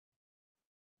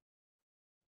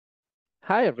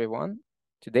Hi everyone.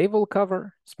 Today we'll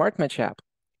cover SmartMatchApp,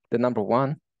 the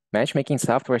 #1 matchmaking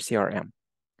software CRM.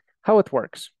 How it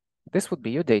works. This would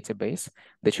be your database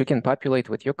that you can populate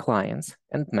with your clients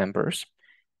and members.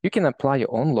 You can apply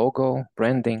your own logo,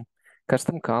 branding,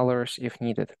 custom colors if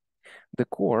needed. The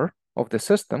core of the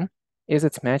system is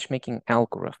its matchmaking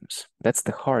algorithms. That's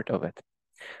the heart of it.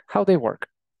 How they work.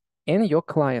 In your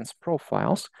client's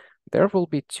profiles, there will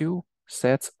be two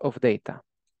sets of data.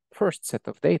 First set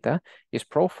of data is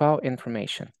profile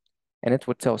information, and it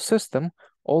would tell system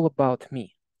all about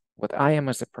me, what I am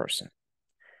as a person.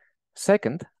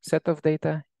 Second set of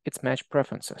data, it's match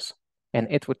preferences, and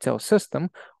it would tell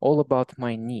system all about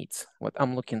my needs, what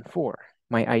I'm looking for,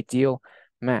 my ideal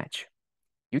match.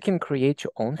 You can create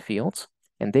your own fields,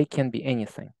 and they can be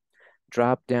anything.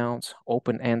 Drop-downs,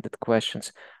 open-ended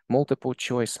questions, multiple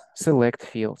choice, select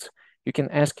fields. You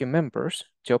can ask your members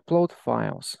to upload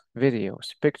files,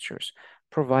 videos, pictures,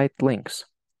 provide links.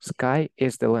 Sky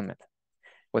is the limit.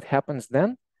 What happens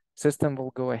then? System will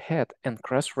go ahead and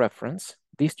cross-reference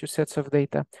these two sets of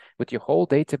data with your whole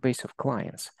database of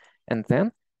clients. And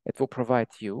then it will provide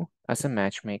you as a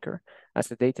matchmaker,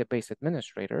 as a database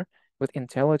administrator, with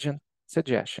intelligent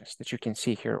suggestions that you can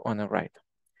see here on the right.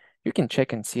 You can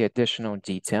check and see additional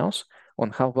details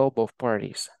on how well both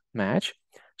parties match.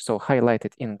 So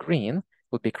highlighted in green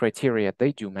would be criteria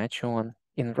they do match on,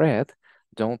 in red,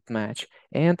 don't match,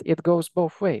 and it goes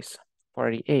both ways,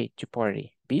 party A to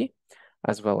party B,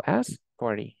 as well as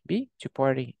party B to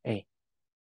party A.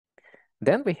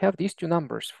 Then we have these two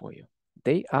numbers for you.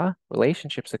 They are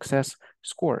relationship success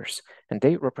scores, and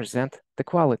they represent the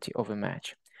quality of a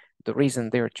match. The reason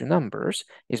there are two numbers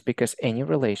is because any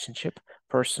relationship,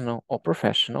 personal or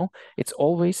professional, it's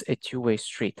always a two-way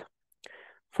street.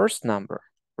 First number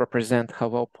represent how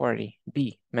well party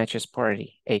B matches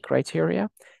party A criteria,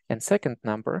 and second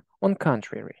number, on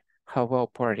contrary, how well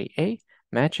party A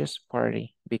matches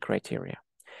party B criteria.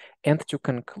 And to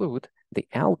conclude the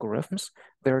algorithms,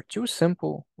 there are two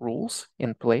simple rules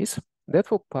in place that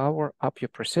will power up your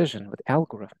precision with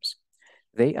algorithms.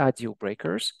 They are deal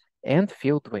breakers and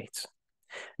field weights.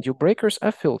 Deal breakers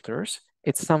are filters.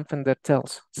 It's something that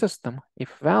tells system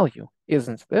if value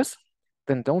isn't this,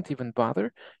 then don't even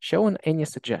bother showing any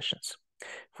suggestions.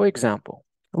 For example,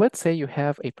 let's say you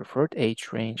have a preferred age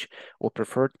range or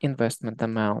preferred investment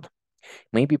amount,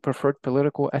 maybe preferred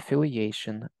political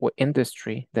affiliation or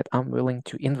industry that I'm willing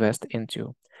to invest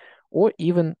into, or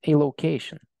even a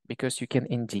location, because you can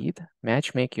indeed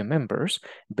matchmake your members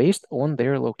based on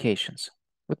their locations,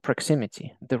 with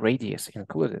proximity, the radius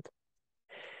included.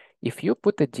 If you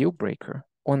put a deal breaker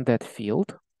on that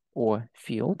field or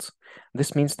fields,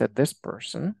 this means that this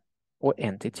person or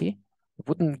entity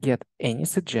wouldn't get any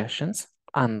suggestions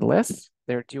unless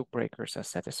their deal breakers are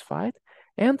satisfied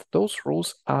and those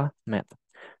rules are met.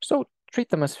 So treat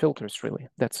them as filters, really.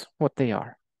 That's what they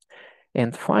are.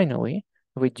 And finally,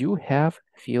 we do have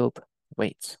field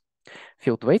weights.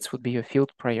 Field weights would be your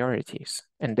field priorities,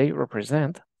 and they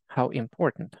represent how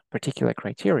important particular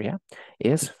criteria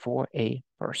is for a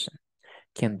person.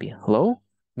 Can be low,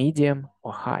 medium,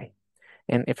 or high.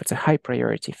 And if it's a high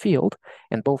priority field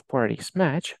and both parties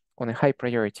match on a high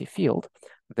priority field,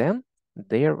 then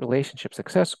their relationship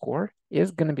success score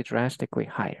is going to be drastically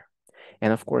higher.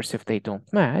 And of course, if they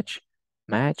don't match,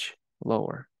 match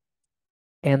lower.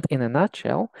 And in a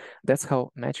nutshell, that's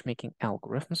how matchmaking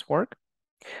algorithms work.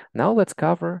 Now let's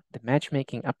cover the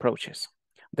matchmaking approaches.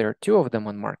 There are two of them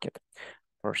on market,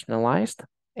 personalized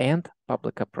and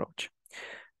public approach.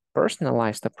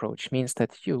 Personalized approach means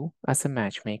that you, as a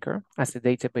matchmaker, as a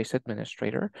database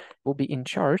administrator, will be in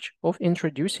charge of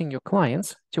introducing your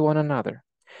clients to one another.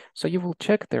 So you will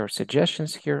check their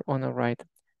suggestions here on the right.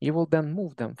 You will then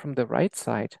move them from the right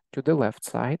side to the left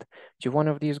side to one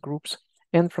of these groups.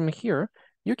 And from here,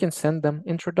 you can send them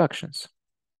introductions,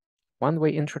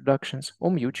 one-way introductions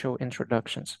or mutual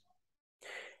introductions.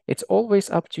 It's always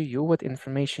up to you what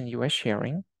information you are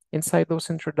sharing inside those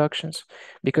introductions,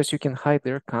 because you can hide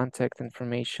their contact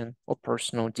information or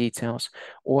personal details,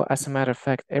 or as a matter of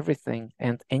fact, everything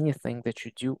and anything that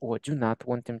you do or do not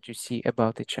want them to see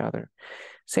about each other.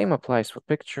 Same applies for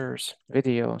pictures,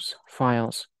 videos,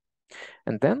 files.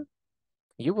 And then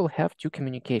you will have two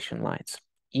communication lines,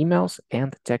 emails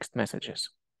and text messages.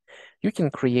 You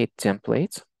can create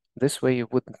templates. This way you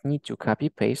wouldn't need to copy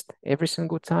paste every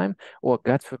single time, or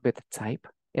God forbid type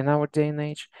in our day and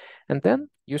age. And then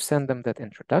you send them that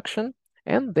introduction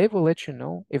and they will let you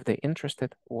know if they're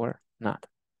interested or not.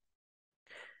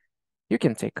 You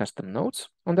can take custom notes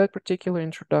on that particular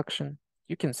introduction.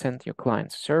 You can send your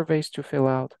clients surveys to fill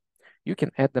out. You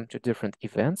can add them to different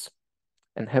events.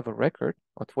 and have a record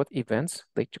of what events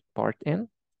they took part in.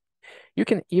 You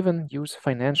can even use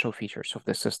financial features of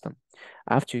the system.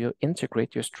 After you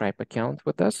integrate your Stripe account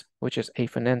with us, which is a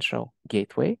financial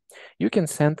gateway, you can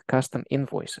send custom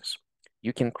invoices.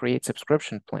 You can create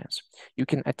subscription plans. You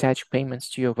can attach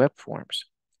payments to your web forms.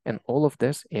 And all of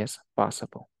this is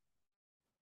possible.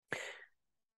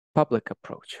 Public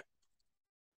approach.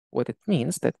 What it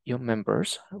means that your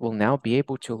members will now be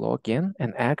able to log in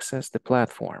and access the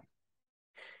platform.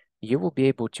 You will be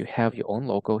able to have your own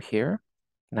logo here,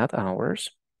 not ours.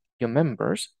 Your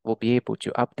members will be able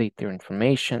to update their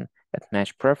information,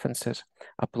 match preferences,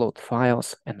 upload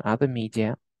files, and other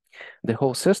media. The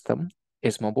whole system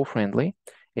is mobile friendly.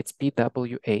 It's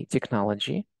PWA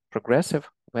technology, progressive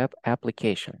web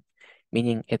application,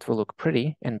 meaning it will look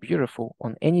pretty and beautiful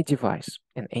on any device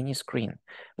and any screen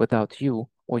without you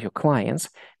or your clients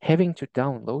having to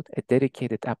download a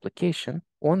dedicated application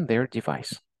on their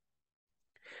device.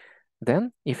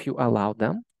 Then, if you allow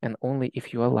them, and only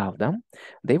if you allow them,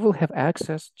 they will have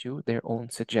access to their own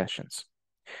suggestions.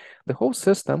 The whole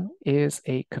system is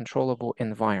a controllable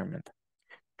environment.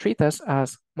 Treat us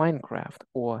as Minecraft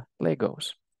or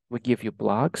Legos. We give you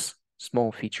blocks,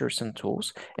 small features and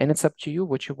tools, and it's up to you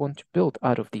what you want to build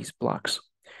out of these blocks.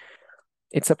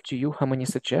 It's up to you how many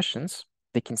suggestions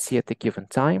they can see at a given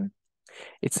time.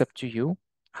 It's up to you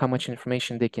how much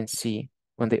information they can see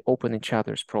when they open each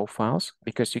other's profiles,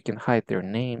 because you can hide their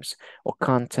names or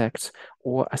contacts,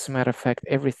 or as a matter of fact,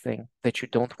 everything that you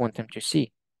don't want them to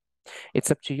see. It's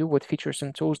up to you what features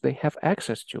and tools they have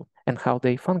access to and how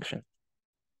they function.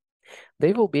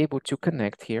 They will be able to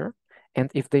connect here,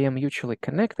 and if they are mutually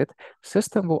connected,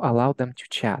 system will allow them to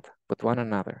chat with one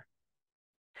another.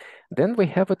 Then we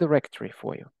have a directory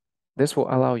for you. This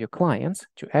will allow your clients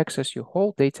to access your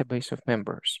whole database of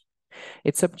members.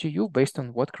 It's up to you based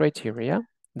on what criteria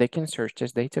they can search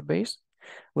this database.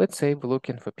 Let's say we're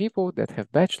looking for people that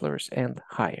have bachelor's and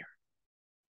higher.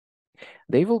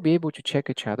 They will be able to check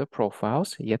each other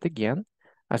profiles, yet again,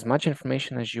 as much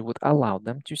information as you would allow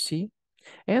them to see,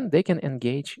 and they can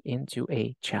engage into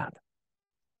a chat.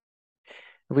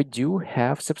 We do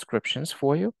have subscriptions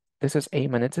for you. This is a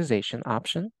monetization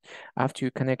option. After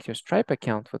you connect your Stripe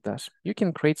account with us, you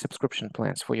can create subscription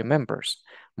plans for your members,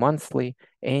 monthly,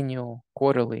 annual,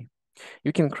 quarterly.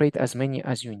 You can create as many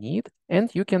as you need,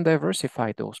 and you can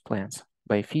diversify those plans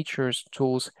by features,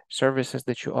 tools, services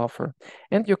that you offer,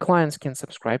 and your clients can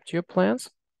subscribe to your plans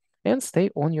and stay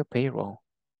on your payroll.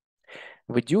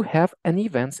 We do have an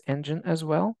events engine as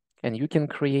well, and you can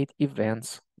create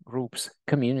events, groups,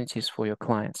 communities for your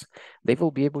clients. They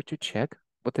will be able to check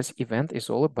what this event is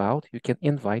all about. You can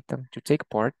invite them to take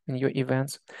part in your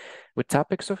events with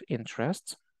topics of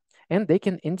interest, and they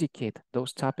can indicate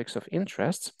those topics of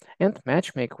interest and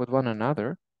matchmake with one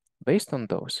another based on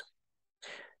those.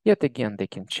 Yet again, they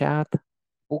can chat,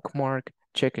 bookmark,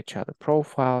 check each other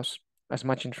profiles, as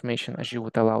much information as you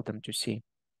would allow them to see.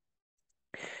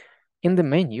 In the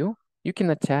menu, you can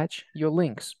attach your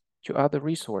links to other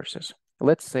resources,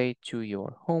 let's say to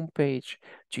your homepage,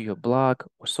 to your blog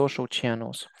or social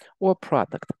channels, or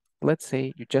product. Let's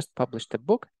say you just published a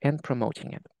book and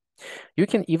promoting it. You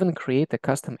can even create a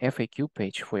custom FAQ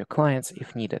page for your clients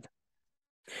if needed.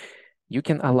 You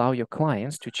can allow your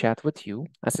clients to chat with you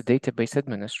as a database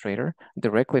administrator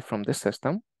directly from the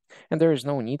system, and there is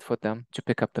no need for them to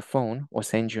pick up the phone or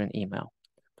send you an email.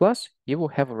 Plus, you will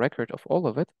have a record of all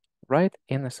of it right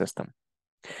in the system.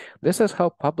 This is how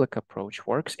public approach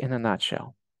works in a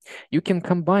nutshell. You can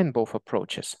combine both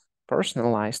approaches,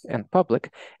 personalized and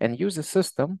public, and use the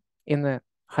system in a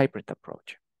hybrid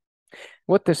approach.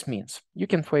 What this means, you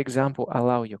can, for example,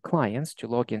 allow your clients to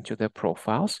log into their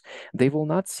profiles. They will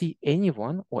not see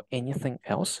anyone or anything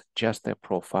else, just their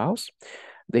profiles.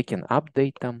 They can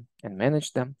update them and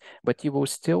manage them, but you will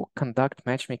still conduct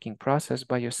matchmaking process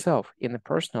by yourself in a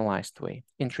personalized way,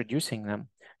 introducing them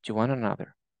to one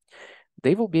another.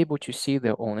 They will be able to see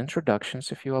their own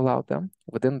introductions if you allow them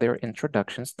within their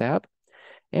introductions tab,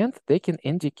 and they can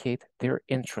indicate their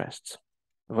interests,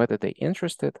 whether they're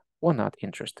interested or not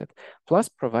interested, plus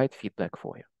provide feedback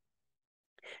for you.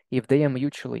 If they are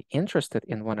mutually interested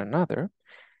in one another,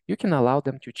 you can allow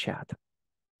them to chat.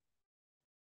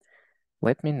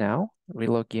 Let me now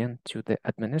relog in to the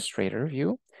administrator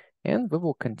view, and we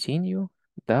will continue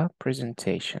the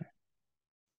presentation.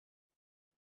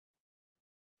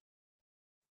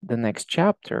 The next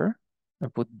chapter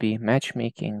would be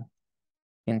matchmaking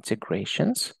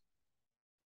integrations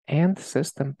and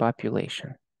system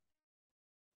population.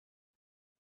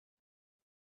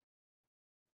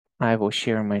 I will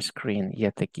share my screen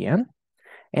yet again,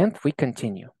 and we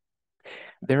continue.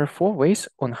 There are 4 ways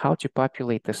on how to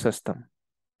populate the system.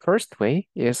 First way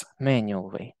is manual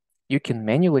way. You can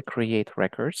manually create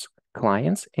records,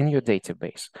 clients in your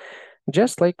database,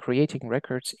 just like creating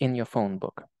records in your phone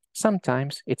book.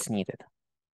 Sometimes it's needed.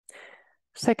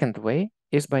 Second way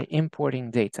is by importing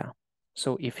data.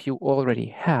 So if you already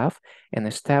have an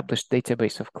established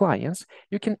database of clients,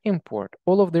 you can import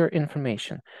all of their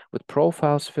information with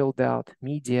profiles filled out,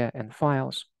 media and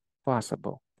files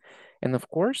possible. And of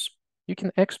course, you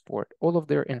can export all of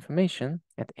their information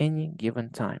at any given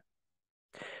time.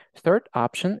 Third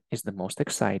option is the most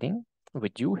exciting. We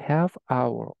do have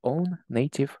our own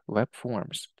native web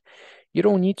forms. You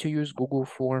don't need to use Google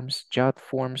Forms, Jot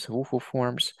Forms, Wufo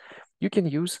Forms. You can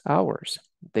use ours.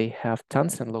 They have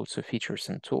tons and loads of features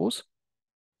and tools.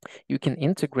 You can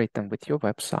integrate them with your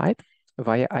website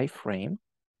via iframe.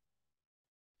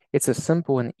 It's a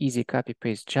simple and easy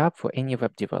copy-paste job for any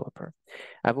web developer.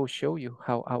 I will show you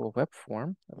how our web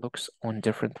form looks on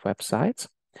different websites.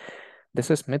 This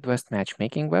is Midwest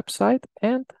Matchmaking website,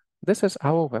 and this is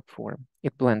our web form.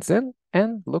 It blends in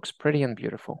and looks pretty and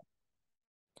beautiful.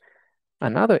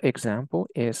 Another example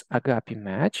is Agape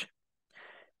Match,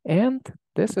 and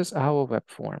this is our web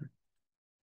form.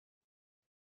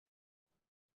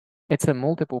 It's a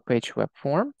multiple page web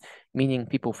form, meaning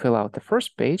people fill out the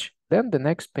first page, then the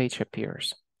next page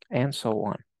appears, and so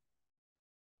on.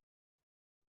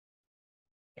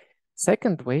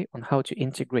 Second way on how to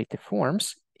integrate the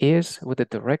forms is with a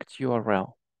direct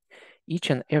URL. Each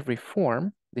and every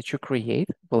form that you create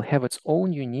will have its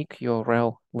own unique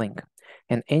URL link,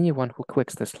 and anyone who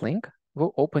clicks this link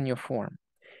will open your form.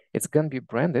 It's going to be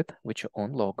branded with your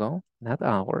own logo, not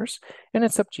ours, and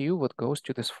it's up to you what goes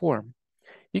to this form.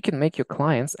 You can make your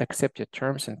clients accept your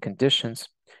terms and conditions.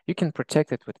 You can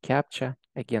protect it with CAPTCHA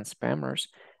against spammers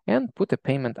and put a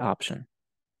payment option.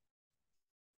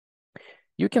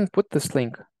 You can put this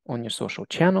link on your social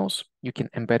channels. You can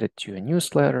embed it to your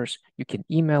newsletters. You can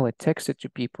email it, text it to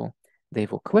people. They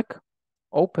will click,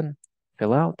 open,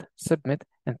 fill out, submit,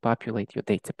 and populate your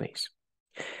database.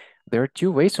 There are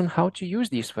two ways on how to use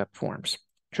these web forms,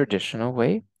 traditional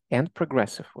way and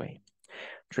progressive way.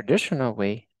 Traditional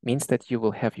way means that you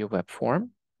will have your web form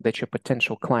that your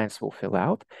potential clients will fill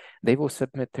out. They will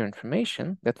submit their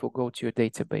information that will go to your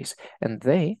database, and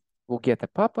they will get a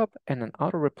pop-up and an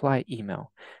auto-reply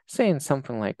email saying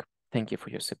something like, "Thank you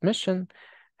for your submission.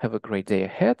 Have a great day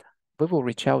ahead. We will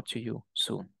reach out to you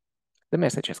soon." The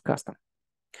message is custom.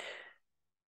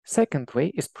 Second way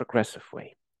is progressive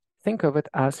way. Think of it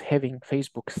as having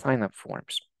Facebook sign-up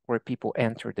forms where people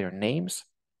enter their names,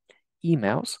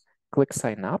 emails, click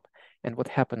sign up, and what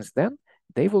happens then?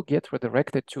 They will get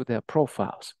redirected to their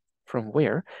profiles, from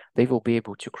where they will be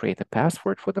able to create a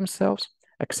password for themselves,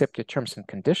 accept your terms and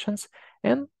conditions,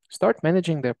 and start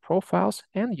managing their profiles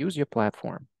and use your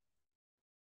platform.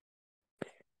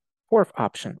 Fourth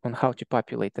option on how to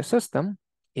populate the system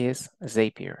is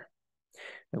Zapier.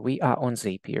 We are on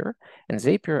Zapier, and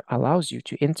Zapier allows you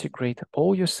to integrate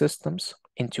all your systems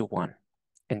into one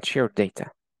and share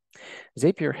data.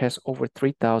 Zapier has over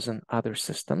 3,000 other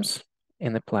systems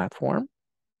in the platform.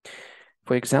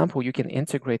 For example, you can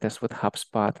integrate this with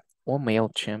HubSpot or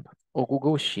MailChimp or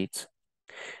Google Sheets.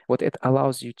 What it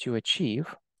allows you to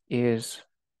achieve is,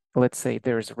 let's say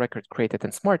there is a record created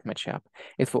in SmartMatchApp,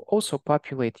 it will also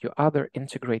populate your other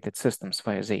integrated systems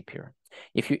via Zapier.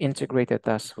 If you integrated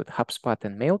us with HubSpot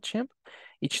and MailChimp,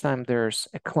 each time there's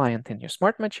a client in your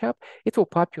SmartMatchApp, it will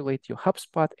populate your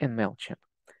HubSpot and MailChimp,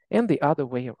 and the other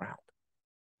way around.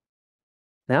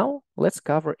 Now, let's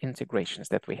cover integrations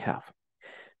that we have.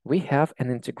 We have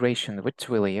an integration with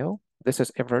Twilio. This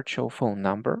is a virtual phone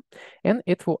number, and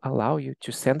it will allow you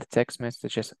to send text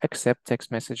messages, accept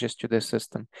text messages to the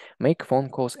system, make phone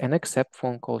calls and accept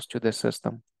phone calls to the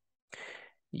system.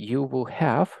 You will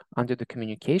have, under the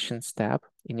Communications tab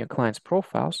in your client's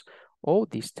profiles, all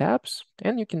these tabs,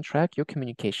 and you can track your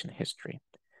communication history,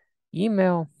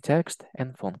 email, text,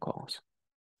 and phone calls.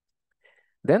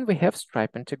 Then we have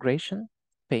Stripe integration,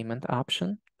 payment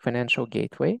option, financial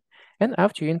gateway, and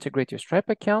after you integrate your Stripe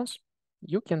accounts,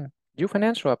 you can do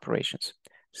financial operations,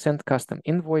 send custom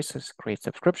invoices, create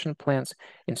subscription plans,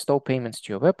 install payments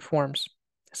to your web forms.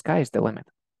 The sky is the limit.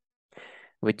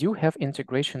 We do have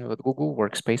integration with Google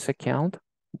Workspace account,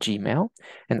 Gmail,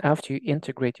 and after you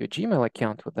integrate your Gmail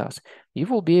account with us, you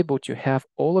will be able to have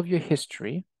all of your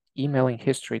history, emailing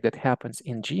history that happens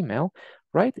in Gmail,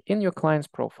 right in your client's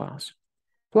profiles.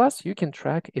 Plus, you can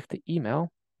track if the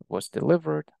email was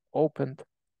delivered, opened,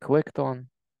 clicked on.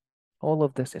 All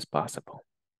of this is possible.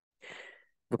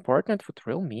 We partnered with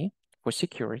Realme for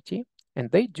security, and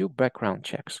they do background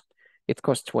checks. It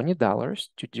costs $20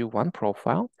 to do one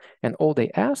profile, and all they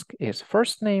ask is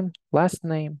first name, last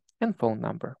name, and phone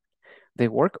number. They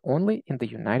work only in the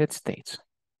United States.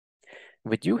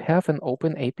 We do have an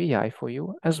open API for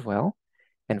you as well,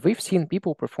 and we've seen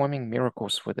people performing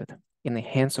miracles with it. In the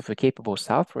hands of a capable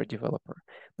software developer,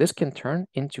 this can turn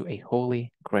into a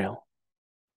holy grail.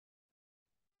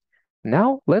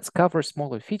 Now, let's cover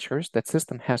smaller features that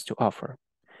system has to offer.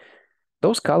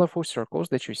 Those colorful circles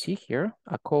that you see here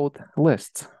are called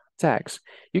lists, tags.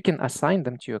 You can assign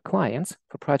them to your clients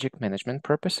for project management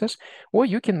purposes, or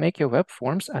you can make your web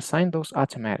forms assign those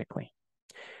automatically.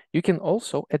 You can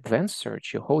also advanced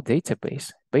search your whole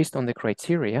database based on the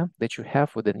criteria that you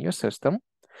have within your system.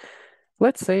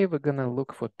 Let's say we're going to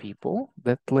look for people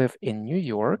that live in New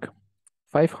York,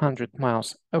 500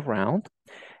 miles around,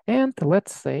 and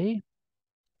let's say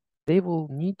they will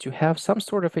need to have some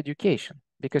sort of education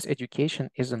because education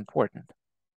is important.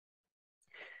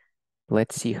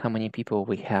 Let's see how many people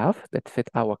we have that fit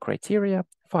our criteria.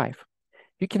 5.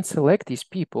 You can select these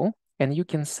people and you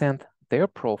can send their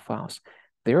profiles,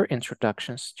 their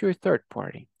introductions to a third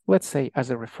party, let's say as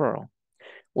a referral.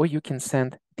 Or you can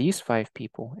send these 5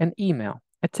 people an email,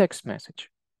 a text message.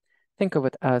 Think of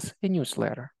it as a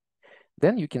newsletter.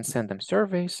 Then you can send them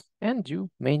surveys and do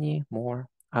many more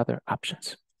other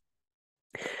options.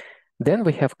 Then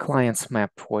we have clients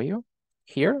map for you.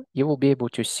 Here, you will be able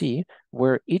to see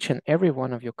where each and every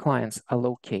one of your clients are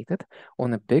located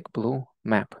on a big blue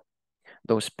map.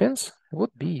 Those pins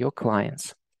would be your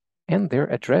clients and their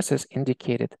addresses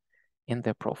indicated in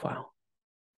their profile.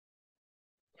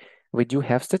 We do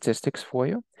have statistics for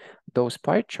you. Those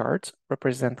pie charts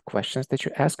represent questions that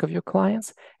you ask of your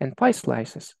clients, and pie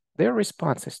slices, their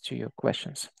responses to your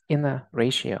questions in a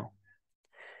ratio.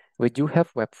 We do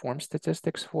have web form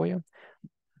statistics for you.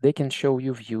 They can show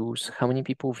you views, how many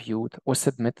people viewed or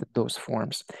submitted those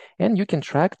forms, and you can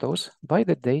track those by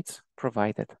the dates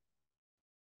provided.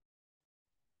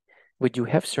 We do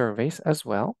have surveys as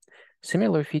well.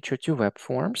 Similar feature to web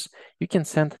forms, you can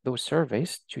send those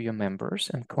surveys to your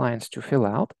members and clients to fill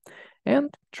out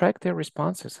and track their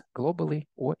responses globally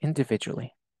or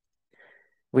individually.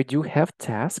 We do have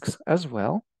tasks as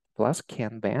well, plus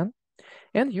Kanban,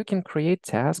 and you can create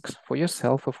tasks for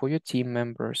yourself or for your team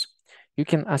members. You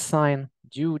can assign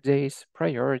due days,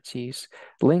 priorities,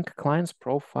 link clients'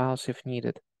 profiles if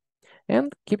needed,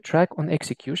 and keep track on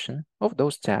execution of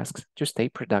those tasks to stay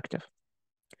productive.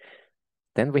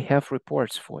 Then we have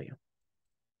reports for you.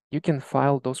 You can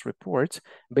file those reports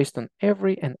based on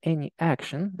every and any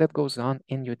action that goes on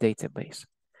in your database.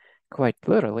 Quite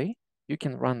literally, you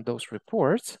can run those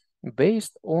reports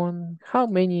based on how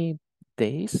many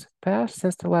days passed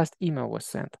since the last email was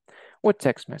sent, or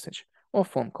text message, or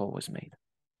phone call was made.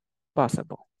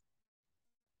 Possible.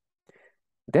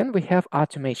 Then we have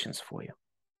automations for you.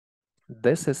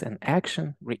 This is an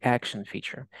action-reaction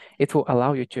feature. It will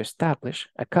allow you to establish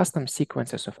a custom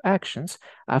sequences of actions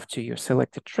after your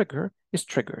selected trigger is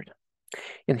triggered.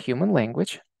 In human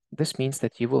language, this means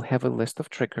that you will have a list of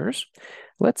triggers.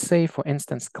 Let's say, for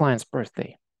instance, client's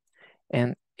birthday.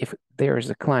 And if there is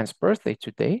a client's birthday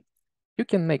today, you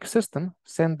can make system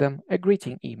send them a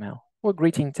greeting email or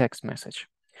greeting text message.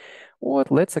 Or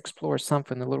let's explore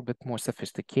something a little bit more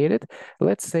sophisticated.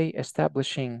 Let's say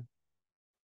establishing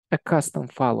a custom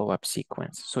follow-up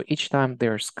sequence. So each time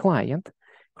there's client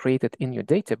created in your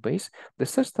database, the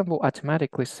system will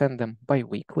automatically send them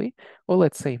bi-weekly or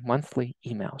let's say monthly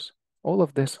emails. All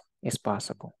of this is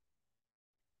possible.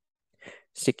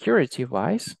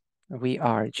 Security-wise, we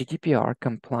are GDPR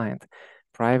compliant,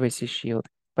 Privacy Shield,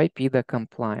 PIPEDA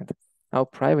compliant. Our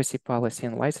privacy policy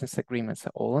and license agreements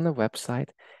are all on the website,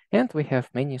 and we have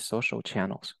many social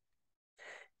channels.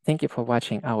 Thank you for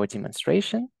watching our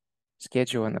demonstration.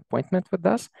 Schedule an appointment with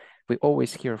us. We're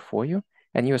always here for you,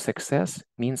 and your success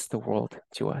means the world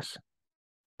to us.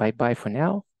 Bye-bye for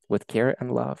now, with care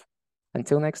and love.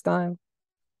 Until next time.